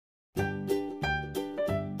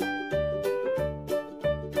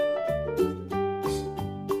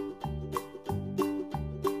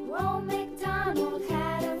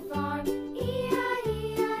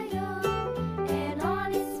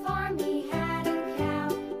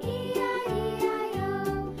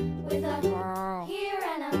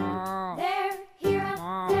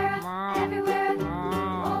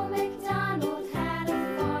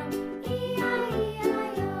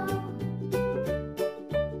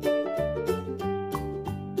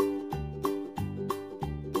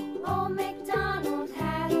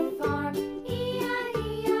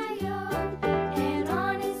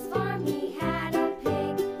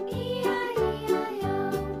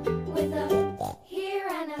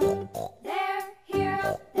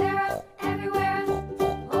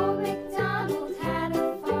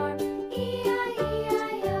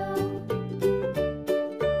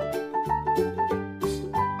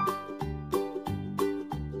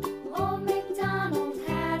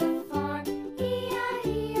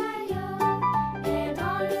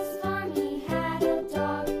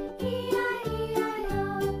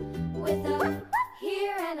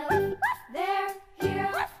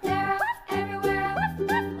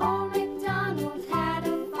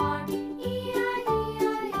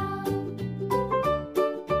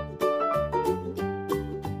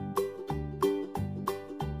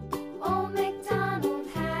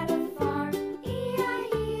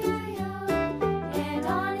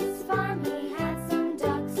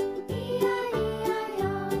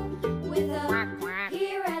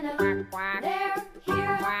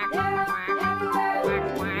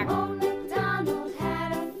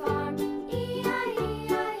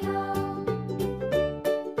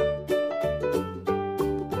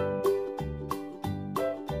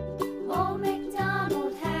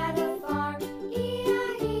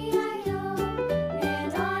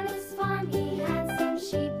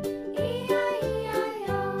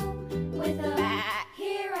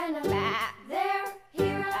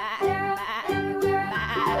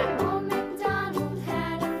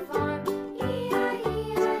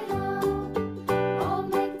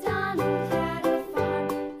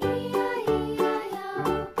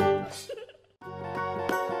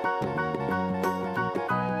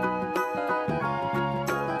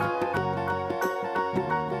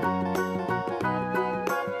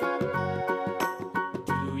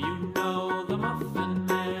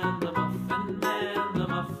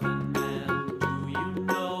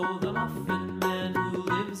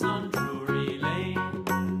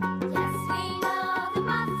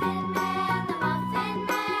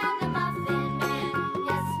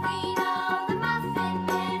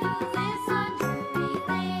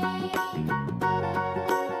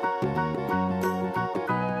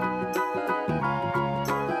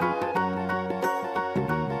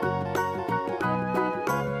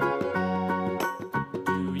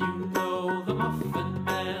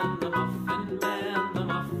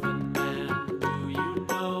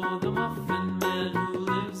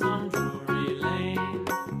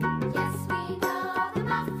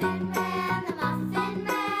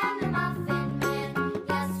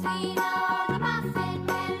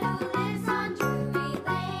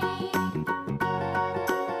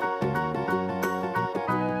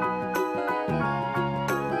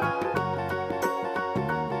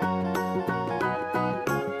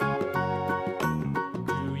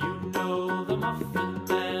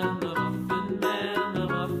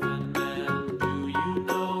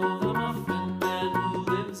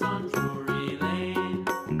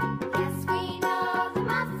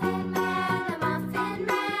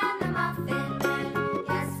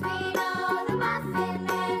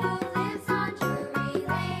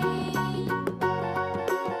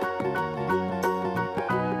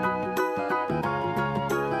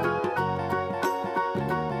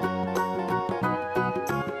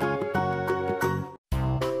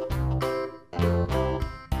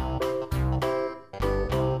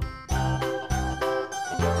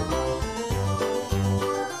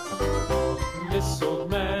This old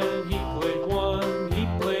man, he played one. He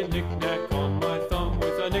played knick-knack on my thumb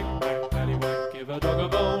with a knick-knack, paddywhack, give a dog a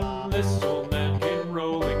bone. This old man came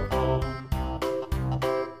rolling home.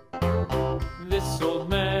 This old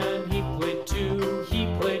man, he played two. He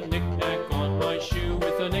played knick-knack on my shoe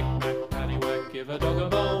with a knick-knack, paddywhack, give a dog a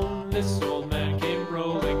bone. This old man came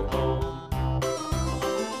rolling home.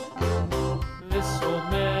 This old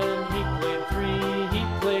man, he played three. He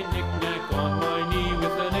played knick-knack on my knee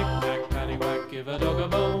with a knick-knack, paddywhack, give a dog a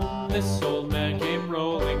bone. This old man came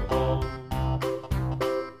rolling home.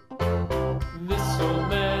 This old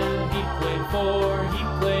man, he played four. He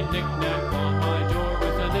played knick-knack on my door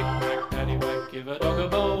with a knick-knack, paddywhack, give a dog a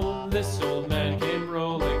bone. This old man came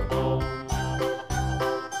rolling home.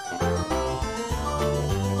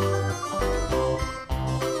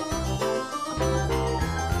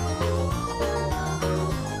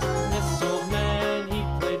 This old man, he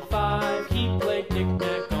played five. He played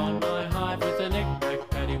knick-knack on my hive with a knick-knack,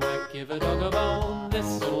 paddywhack, give a dog a bone.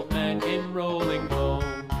 This old man came rolling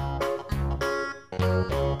home.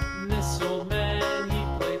 This old man, he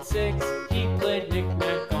played six. He played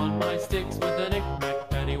knick-knack on my sticks with a knick-knack,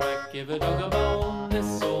 paddywhack, give a dog a bone.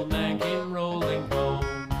 This old man came rolling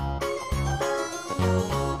home.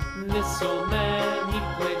 This old man, he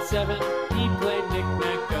played seven. He played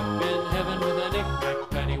knick-knack up in heaven with a knick-knack,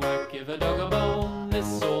 paddywhack, give a dog a bone.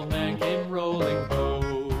 This old man came rolling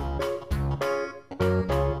home.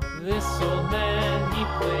 This old man, he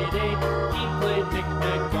played eight. He played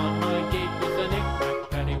knick-knack on my gate with a knick-knack,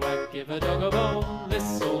 paddywhack, give a dog a bone.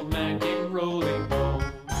 This old man came rolling home.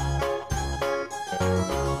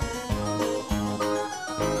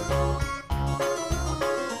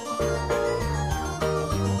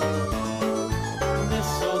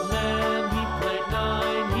 This old man, he played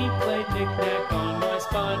nine. He played knick-knack on my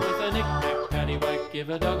spine with a knick-knack, paddywhack, give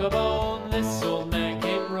a dog a bone. This old man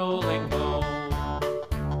came rolling home.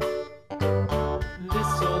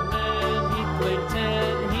 This old man, he played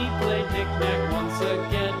ten. He played knick-knack once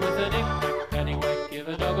again with a knick-knack, paddywhack, give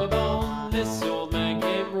a dog a bone. This old man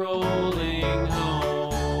came rolling home.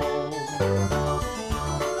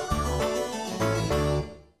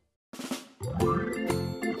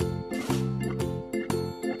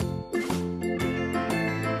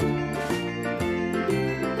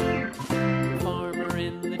 Farmer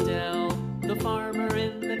in the dell, the farmer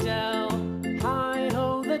in the dell.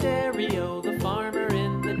 Hi-ho the dairy-o, the farmer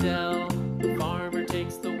in the dell. The farmer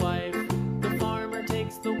takes the wife, the farmer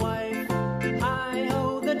takes the wife.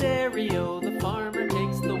 Hi-ho the dairy-o, the farmer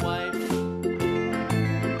takes the wife.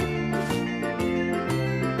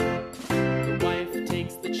 The wife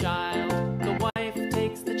takes the child, the wife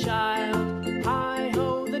takes the child.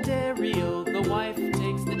 Hi-ho the dairy-o, the wife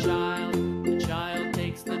takes the child. The child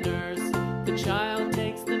takes the nurse, the child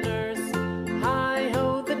takes the nurse.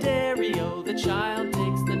 Hi-ho the dairy-o, the child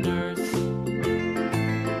takes the nurse.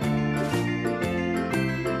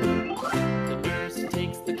 The nurse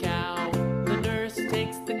takes the cow, the nurse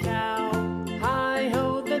takes the cow.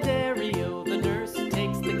 Hi-ho the dairy-o, the nurse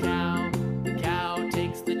takes the cow. The cow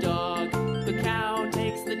takes the dog, the cow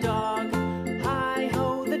takes the dog.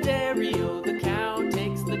 Hi-ho the dairy-o, the cow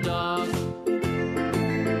takes the dog.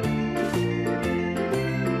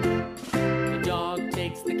 The dog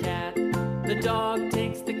takes the cat, the dog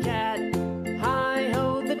takes the cat.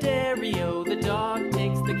 Hi-ho the dairy-o, the dog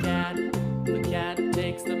takes the cat. The cat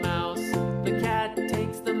takes the mouse, the cat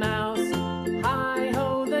takes the mouse.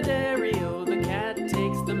 Hi-ho the dairy-o, the cat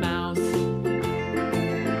takes the mouse.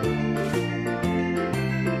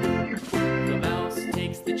 The mouse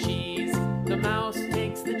takes the cheese, the mouse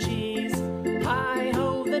takes the cheese.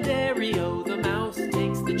 Hi-ho the dairy-o, the mouse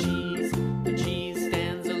takes the cheese. The cheese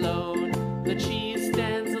stands alone, the cheese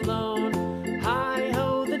stands alone.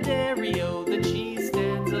 Hi-ho the dairy-o, the cheese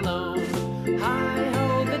stands alone.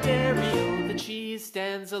 Hi-ho the dairy-o, the cheese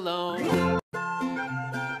stands alone.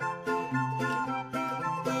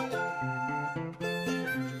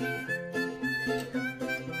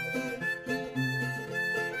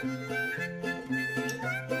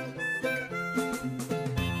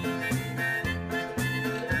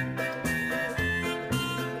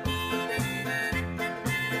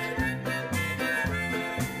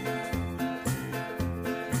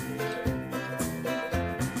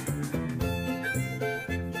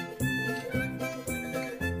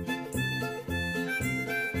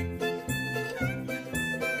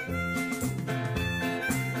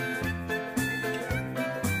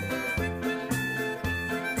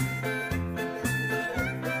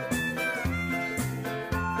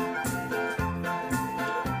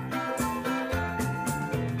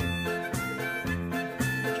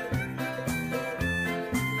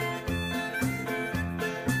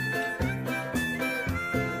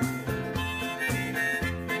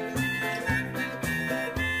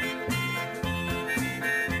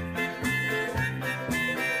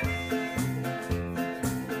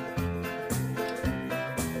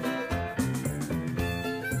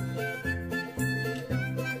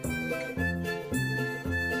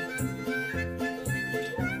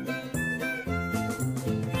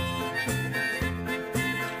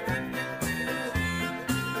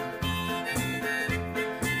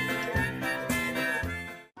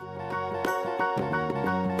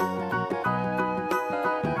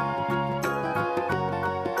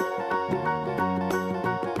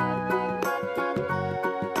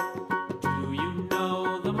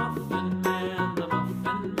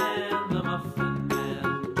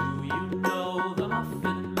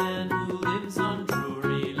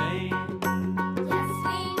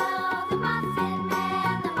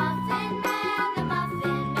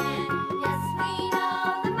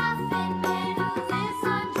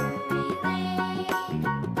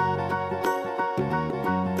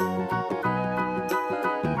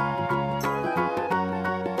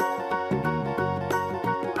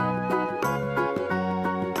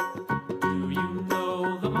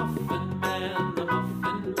 Muffin Man, the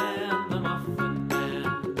Muffin Man, the Muffin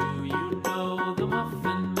Man. Do you know the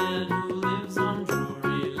Muffin Man who lives on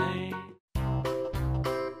Drury Lane?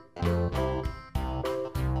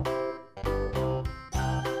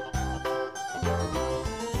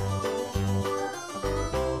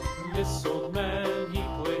 Miss